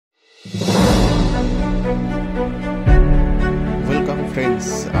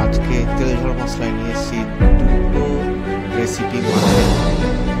Friends, আজকে তেল ঝাল মশলায় নিয়ে এসেছি দুটো রেসিপি মাছের।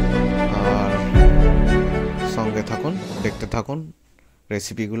 আর সঙ্গে থাকুন, দেখতে থাকুন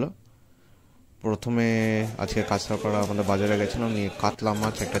রেসিপিগুলো। প্রথমে আজকে কাঁচরাপাড়া আমাদের বাজারে গেছিলাম, নিয়ে কাতলা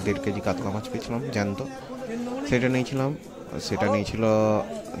মাছ, একটা 1.5 কেজি কাতলা মাছ পেয়েছিলাম জ্যান্ত। সেটা নিয়েছিল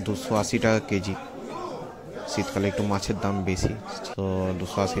 280 টাকা কেজি। শীতকালে একটু মাছের দাম বেশি, তো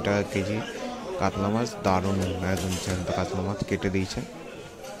 280 টাকা কেজি কাতলা মাছ। দারুণ একদম জ্যান্ত কাতলা মাছ কেটে দিয়েছে।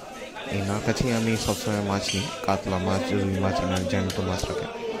 এনার কাছেই আমি সবসময় মাছ নিই, কাতলা মাছ, রুই মাছ, এনার জ্যান্ত মাছ রাখে।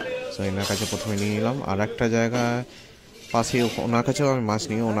 সো এনার কাছে প্রথমে নিয়ে নিলাম। আর একটা জায়গায় পাশে ওনার কাছেও আমি মাছ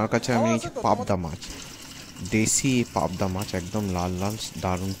নিই, ওনার কাছে আমি নিয়েছি পাবদা মাছ, দেশি পাবদা মাছ, একদম লাল লাল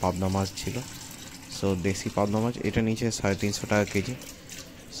দারুণ পাবদা মাছ ছিল। সো দেশি পাবদা মাছ এটা নিচে 350 টাকা কেজি।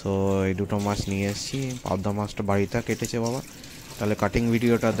 সো এই দুটো মাছ নিয়ে এসেছি। পাবদা মাছটা বাড়িতে কেটেছে বাবা, তাহলে কাটিং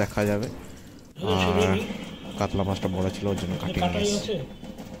ভিডিওটা দেখা যাবে। আর কাতলা মাছটা বড় ছিল, ওর জন্য কাটিং নিয়ে এসেছি।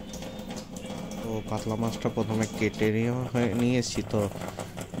 তো কাতলা মাছটা প্রথমে কেটে নিয়ে এসেছি, তো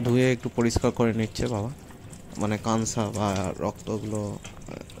ধুয়ে একটু পরিষ্কার করে নিচ্ছে বাবা, মানে কাঁসা বা রক্তগুলো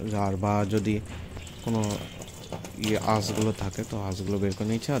আর বা যদি কোনো আঁশগুলো থাকে তো আঁশগুলো বের করে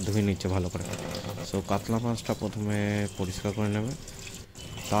নিচ্ছে আর ধুয়ে নিচ্ছে ভালো করে। সো কাতলা মাছটা প্রথমে পরিষ্কার করে নেবে,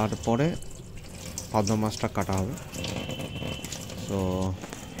 তারপরে পাবদা মাছটা কাটা হবে। সো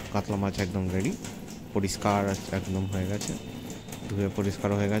কাতলা মাছ একদম রেডি, পরিষ্কার একদম হয়ে গেছে, ধুয়ে পরিষ্কার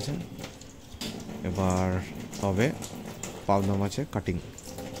হয়ে গেছে। এবার তবে পাবদা মাছের কাটিং।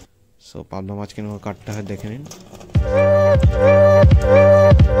 সো পাবদা মাছ কিনে কাটতে হয়, দেখে নিন।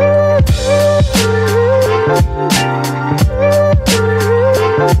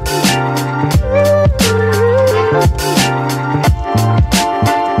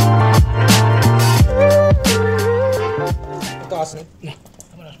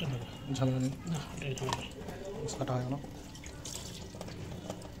 কাটা হয় না,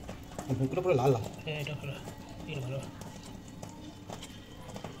 মুখগুলো পুরো লাল লাল। এটা পুরো ভালো,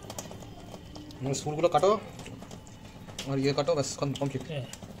 ফুলগুলো কাটো আর কাটো, ব্যাস কমপ্লিট।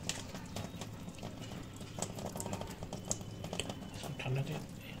 ঠান্ডাতে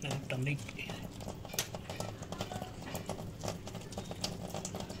ঠান্ডাই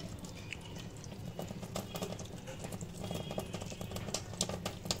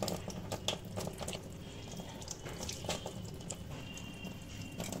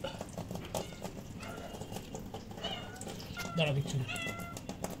দাঁড়া দিচ্ছি না।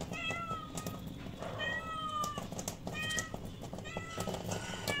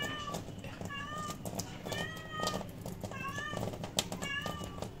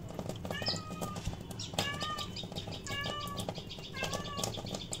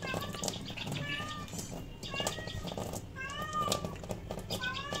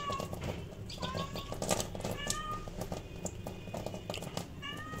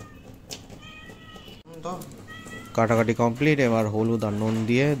 কাটাকাটি কমপ্লিট। এবার হলুদ আর নুন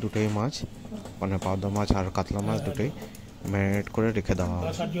দিয়ে দুটোই মাছ, মানে পাবদা মাছ আর কাতলা মাছ দুটোই ম্যারিনেট করে রেখে দেওয়া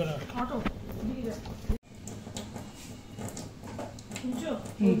হবে।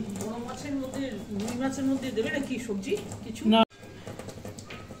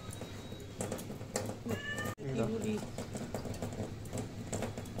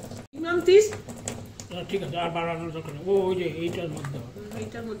 ঠিক আছে, আর বাড়ানোর দরকার নেই। ওই যে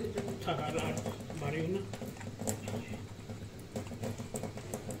এইটার মধ্যে থাকা আর বাড়িও না।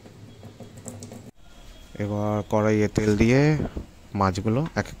 এবার কড়াইয়ে তেল দিয়ে মাছগুলো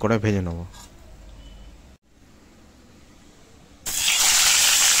এক এক করে ভেজে নেব।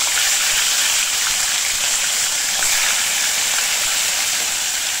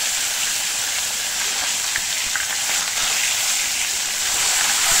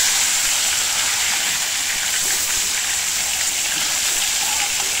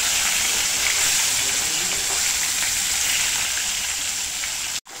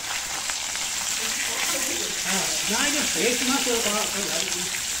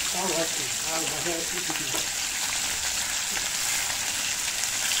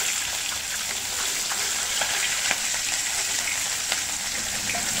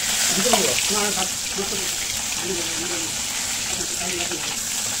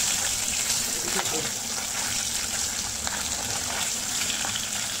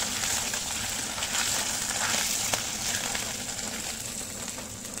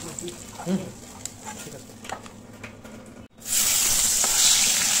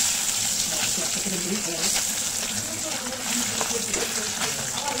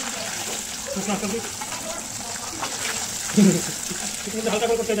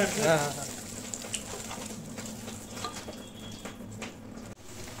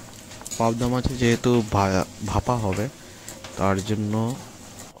 পাবদা মাছে যেহেতু ভাপা হবে, তার জন্য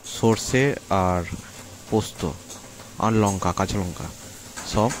সর্ষে আর পোস্ত আর লঙ্কা, কাঁচা লঙ্কা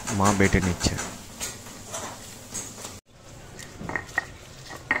সব মা বেটে নিচ্ছে।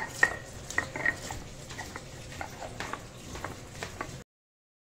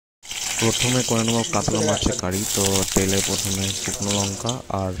 প্রথমে করে নেবো কাতলা মাছের কারি। তো তেলে প্রথমে শুকনো লঙ্কা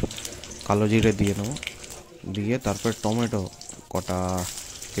আর কালো জিরে দিয়ে নেবো, দিয়ে তারপর টমেটো কটা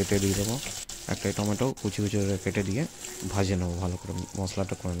কেটে দিয়ে দেবো, একটাই টমেটো কুচি কুচি করে কেটে দিয়ে ভাজে নেবো, ভালো করে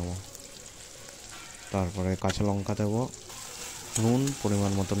মশলাটা করে নেবো। তারপরে কাঁচা লঙ্কা দেবো, নুন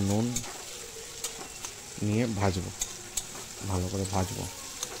পরিমাণ মতো নুন নিয়ে ভাজবো, ভালো করে ভাজবো।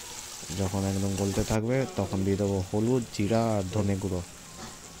 যখন একদম গলতে থাকবে তখন দিয়ে দেবো হলুদ, জিরা আর ধনে গুঁড়ো,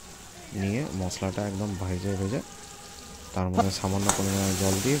 নিয়ে মশলাটা একদম ভেজে ভেজে তার মধ্যে সামান্য পরিমাণে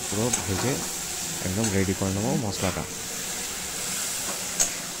জল দিয়ে পুরো ভেজে একদম রেডি করে নেবো মশলাটা।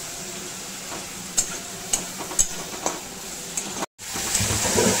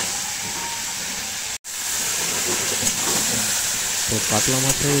 তো কাতলা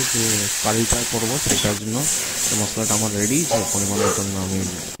মাছের যে কারিটা করবো সেটার জন্য মশলাটা আমার রেডি। যে পরিমাণ মতন আমি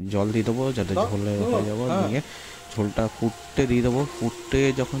জল দিয়ে দেবো যাতে ঝোলে হয়ে যাবো, নিয়ে ঝোলটা ফুটতে দিয়ে দেবো। ফুটতে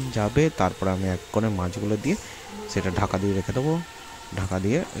যখন যাবে তারপরে আমি এক করে মাছগুলো দিয়ে সেটা ঢাকা দিয়ে রেখে দেবো। ঢাকা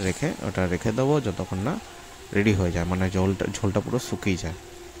দিয়ে ওটা রেখে দেবো যতক্ষণ না রেডি হয়ে যায়, মানে ঝোলটা পুরো শুকিয়ে যায়।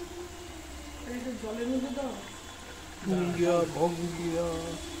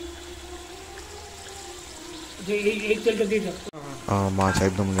 মাছ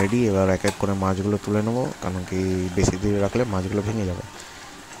একদম রেডি। এবার এক এক করে মাছগুলো তুলে নেবো, কারণ কি বেশি দিয়ে রাখলে মাছগুলো ভেঙে যাবে।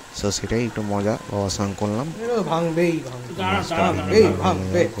 সো সেটাই একটু মজা বাবার সঙ্গে করলাম।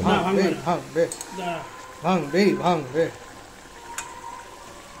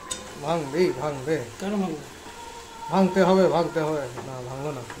 ভাঙতে হবে না, ভাঙলো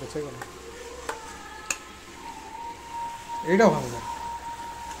না, বেঁচে গেল। এটা ভাঙবে,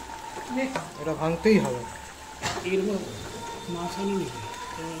 এটা ভাঙতেই হবে।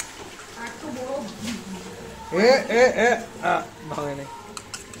 ভাঙে নেই,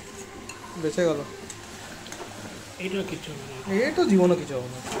 বেঁচে গেল। এটা জীবনে কিছু হবে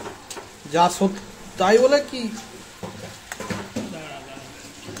না, যা সত্যি তাই বলে কি।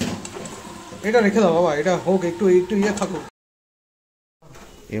 এটা রেখে দাও বাবা, এটা হোক, একটু একটু ইয়ে থাকুক।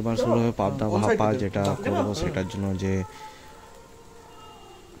 এবার শুরু হবে পাবদা ভাপা, যেটা করবো সেটার জন্য যে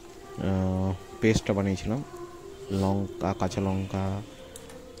পেস্টটা বানিয়েছিলাম, লঙ্কা, কাঁচা লঙ্কা,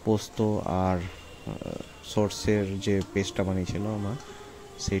 পোস্ত আর সর্ষের যে পেস্টটা বানিয়েছিল আমার,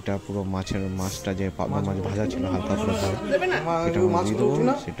 সেইটা পুরো মাছটা যে পাবদা মাছ ভাজা ছিল হালকা করে ভাজা, এটা দিয়ে দেবো।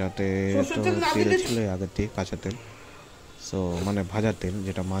 সেটাতে তো তেল ছিল আগের থেকে, কাঁচা তেল, সো মানে ভাজার তেল,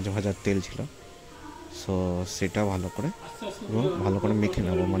 যেটা মাছ ভাজার তেল ছিল। সো সেটা ভালো করে মেখে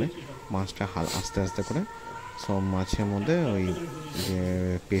নেবো, মানে মাছটা আস্তে আস্তে করে সব মাছের মধ্যে ওই যে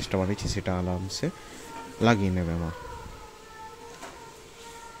পেস্টটা বানিয়েছি সেটা আরামসে লাগিয়ে নেবে মা।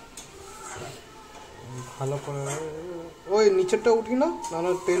 ভালো করে ওই নিচেরটা উঠি না,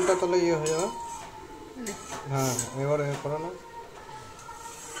 নাহলে তেলটা তাহলে ইয়ে হয়ে যাবে। হ্যাঁ, এবারে করো না,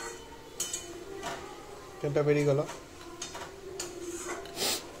 তেলটা বেরিয়ে গেল।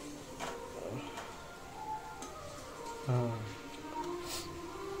 হ্যাঁ,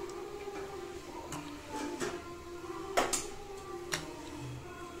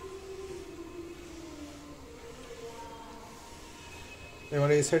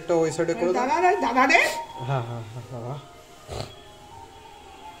 এবারে এই সাইডটা ওই সাইডে করে দাও। দাদা রে, হ্যাঁ হ্যাঁ হ্যাঁ বাবা,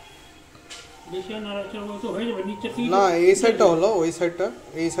 না এই সাইডটা হলো, ওই সাইডটা,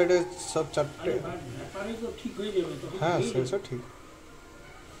 এই সাইডে সব চারটে। হ্যাঁ সেটা ঠিক।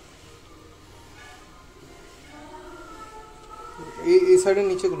 এই সাইডে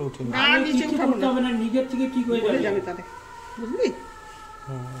নিচে গুলো উঠে না, নিচে উঠাবো না, নিজের থেকে ঠিক হয়ে যাবে তাতে, বুঝলি?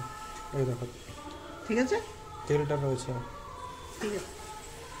 হ্যাঁ, এই দেখো, ঠিক আছে, তেলটা রয়েছে, ঠিক আছে।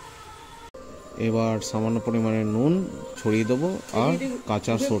 এবার সামান্য পরিমাণে নুন ছড়িয়ে দেবো আর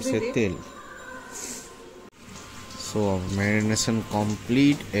কাঁচা সর্ষের তেল। So marination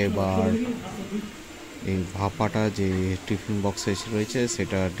complete. এবার এই ভাপাটা যে টিফিন বক্সে রয়েছে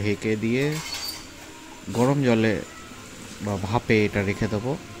সেটা ঢেকে দিয়ে গরম জলে বা ভাপে এটা রেখে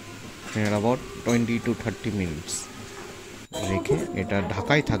দেবো অ্যাবাউট 20 to 30 মিনিটস। রেখে এটা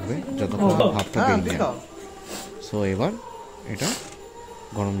ঢাকাই থাকবে যতক্ষণ ভাপটা বেরিয়ে যায়। সো এবার এটা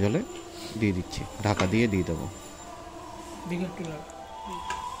গরম জলে দিয়ে দিচ্ছি, ঢাকা দিয়ে দেবো।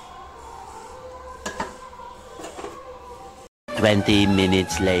 20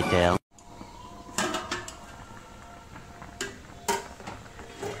 minutes later.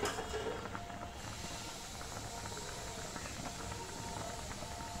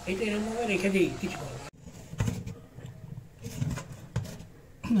 এটা এরকম ভাবে রেখে দিই কিছু।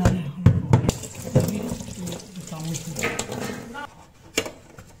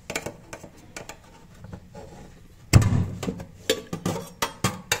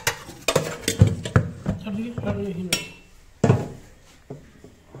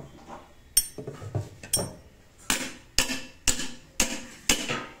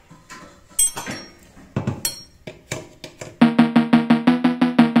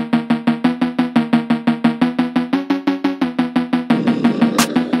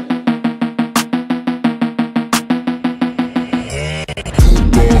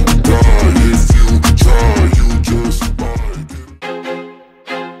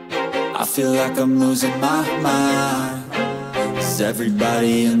 I feel like I'm losing my mind. Is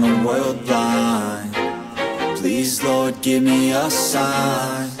everybody in the world blind? Please, Lord, give me a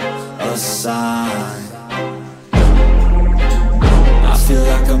sign, a sign. I feel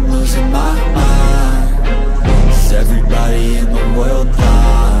like I'm losing my mind. Is everybody in the world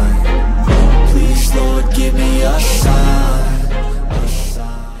blind? Please, Lord, give me a sign, a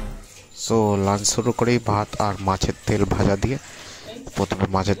sign. So lunch শুরু করেই ভাত আর মাছের তেল ভাজা দিয়ে, প্রথমে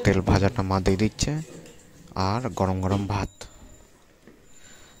মাছের তেল ভাজাটা মা দিয়ে দিচ্ছে আর গরম গরম ভাত।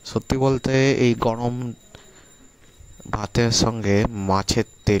 সত্যি বলতে এই গরম ভাতের সঙ্গে মাছের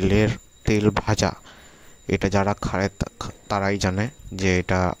তেল ভাজা, এটা যারা খায় তারাই জানে যে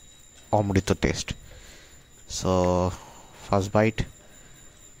এটা অমৃত টেস্ট। সো ফার্স্ট বাইট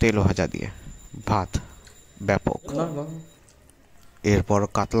তেল ভাজা দিয়ে ভাত ব্যাপক। এরপর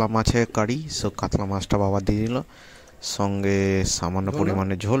কাতলা মাছের কারি। সো কাতলা মাছটা বাবা দিয়ে দিল, সঙ্গে সামান্য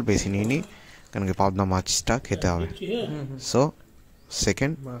পরিমাণে ঝোল, বেশি নিয়ে নিই কেন কি পাবদা মাছটা খেতে হবে। সো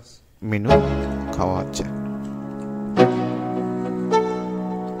সেকেন্ড মেনু খাওয়া হচ্ছে।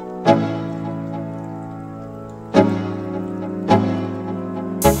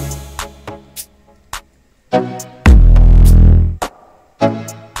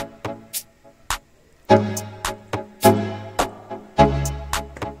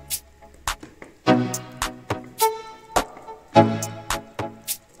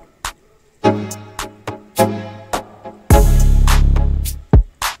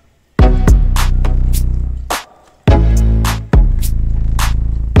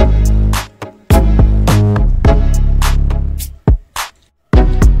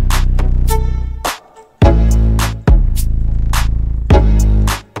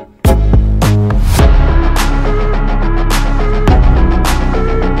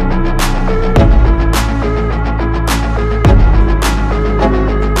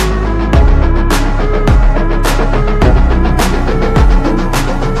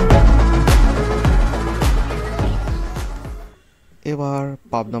 এবার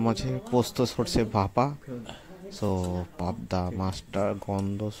পাবদা মাছের পোস্ত সর্ষে ভাপা। সো পাবদা মাছটার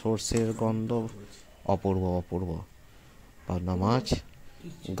গন্ধ, সর্ষের গন্ধ অপূর্ব অপূর্ব। পাবদা মাছ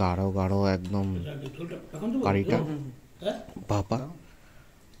গাঢ় গাঢ় একদম কারিটা ভাপা।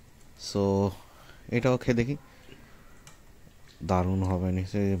 সো এটাও খেয়ে দেখি, দারুণ হবে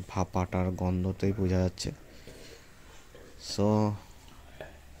নিশ্চয়ই, ভাপাটার গন্ধতেই বোঝা যাচ্ছে। সো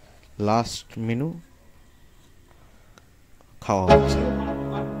লাস্ট মেনু খাওয়া হচ্ছে।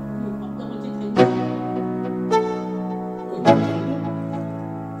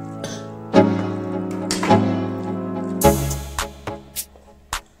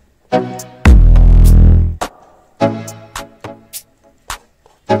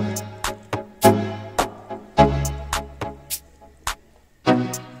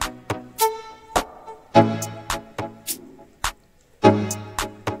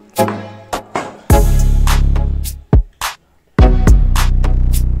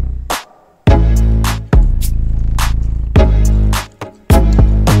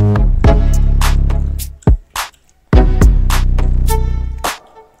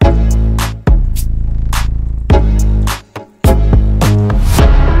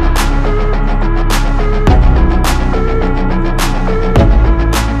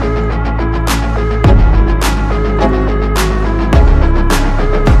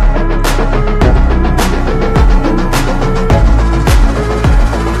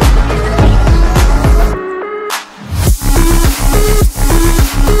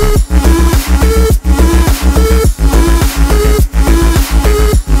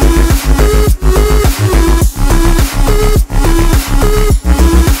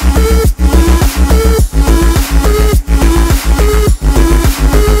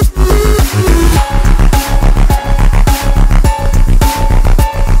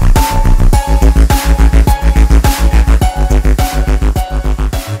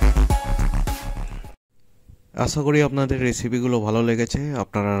 আশা করি আপনাদের রেসিপিগুলো ভালো লেগেছে।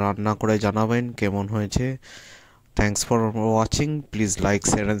 আপনারা রান্না করে জানাবেন কেমন হয়েছে। Thanks for watching, please like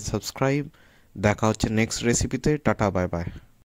share and subscribe. দেখা হচ্ছে নেক্সট রেসিপিতে। Tata, bye bye.